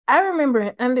I remember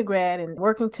in undergrad and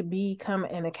working to become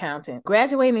an accountant,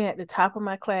 graduating at the top of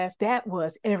my class. That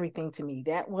was everything to me.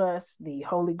 That was the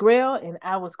holy grail. And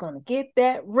I was going to get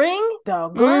that ring.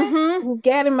 Doggone it. Mm-hmm. Who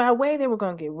got in my way, they were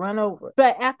going to get run over.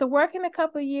 But after working a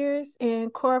couple of years in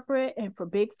corporate and for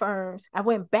big firms, I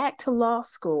went back to law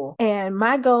school. And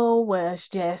my goal was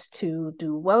just to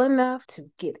do well enough to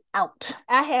get out.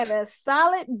 I had a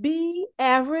solid B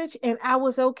average, and I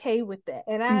was okay with that.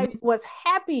 And I Mm-hmm. was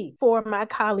happy for my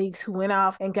colleagues who went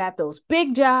off and got those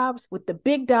big jobs with the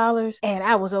big dollars. And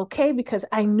I was okay because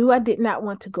I knew I did not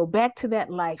want to go back to that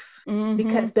life, Mm-hmm.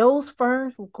 because those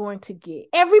firms were going to get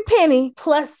every penny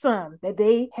plus some that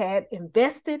they had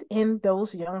invested in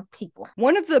those young people.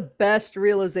 One of the best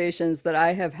realizations that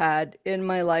I have had in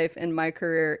my life and my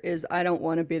career is I don't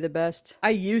want to be the best. I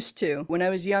used to. When I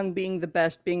was young, being the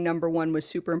best, being number one was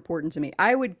super important to me.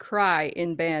 I would cry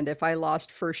in band if I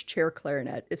lost first chair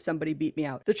clarinet, if somebody beat me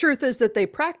out. The truth is that they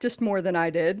practiced more than I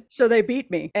did, so they beat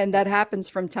me. And that happens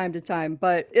from time to time.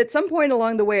 But at some point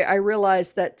along the way, I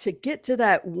realized that to get to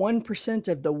that 1%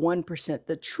 of the 1%,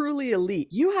 the truly elite,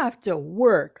 you have to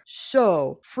work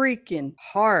so freaking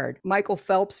hard. Michael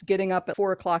Phelps getting up at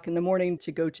 4 o'clock in the morning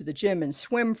to go to the gym and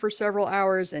swim for several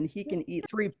hours, and he can eat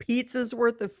 3 pizzas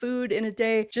worth of food in a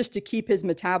day just to keep his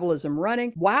metabolism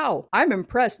running. Wow, I'm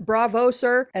impressed. Bravo,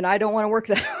 sir. And I don't want to work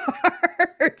that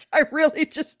hard. I really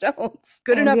just don't.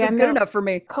 Good enough Angie, I is good know enough for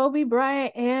me. Kobe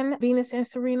Bryant and Venus and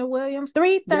Serena Williams,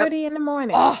 three Yep. thirty in the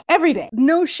morning, Oh, every day.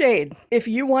 no shade. If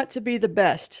you want to be the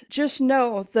best, just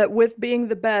know that with being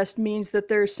the best means that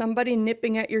there's somebody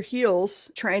nipping at your heels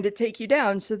trying to take you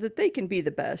down so that they can be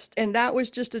the best. And that was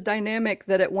just a dynamic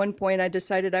that at one point I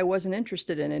decided I wasn't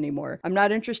interested in anymore. I'm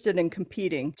not interested in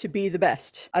competing to be the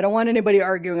best. I don't want anybody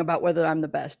arguing about whether I'm the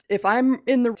best. If I'm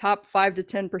in the top 5 to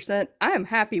 10%, I am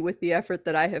happy with the effort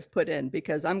that I have put in,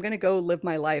 because I'm going to go live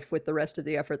my life with the rest of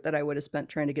the effort that I would have spent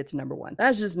trying to get to number one.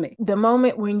 That's just me. The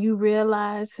moment when you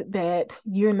realize that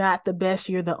you're not the best,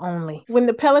 you're the only. When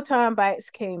the Peloton bikes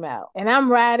came out and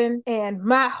I'm riding, and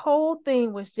my whole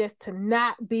thing was just to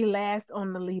not be last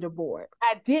on the leaderboard.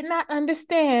 I did not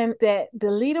understand that the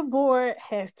leaderboard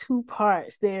has two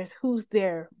parts. There's who's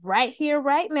there right here,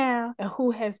 right now, and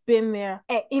who has been there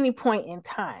at any point in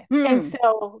time. And Hmm.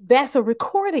 so that's a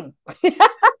recording.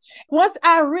 Once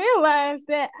I realized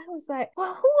that, I was like,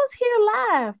 well, who was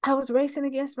here live? I was racing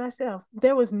against myself.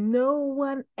 There was no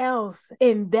one else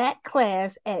in that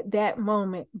class at that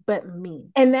moment but me.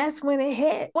 And that's when it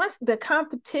hit. Once the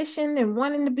competition and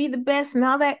wanting to be the best and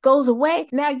all that goes away,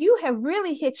 now you have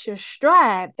really hit your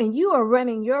stride and you are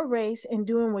running your race and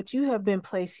doing what you have been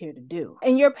placed here to do.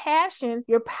 And your passion,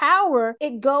 your power,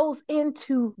 it goes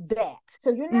into that.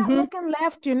 So you're not Mm-hmm. looking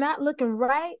left, you're not looking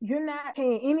right, you're not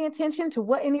paying any attention to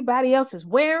what anybody else is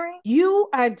wearing. You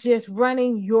are just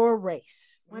running your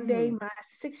race. One day, Mm. my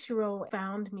 6-year-old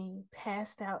found me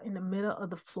passed out in the middle of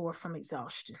the floor from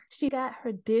exhaustion. She got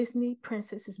her Disney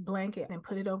princess's blanket and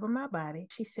put it over my body.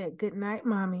 She said, "Good night,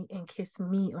 mommy," and kissed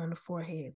me on the forehead.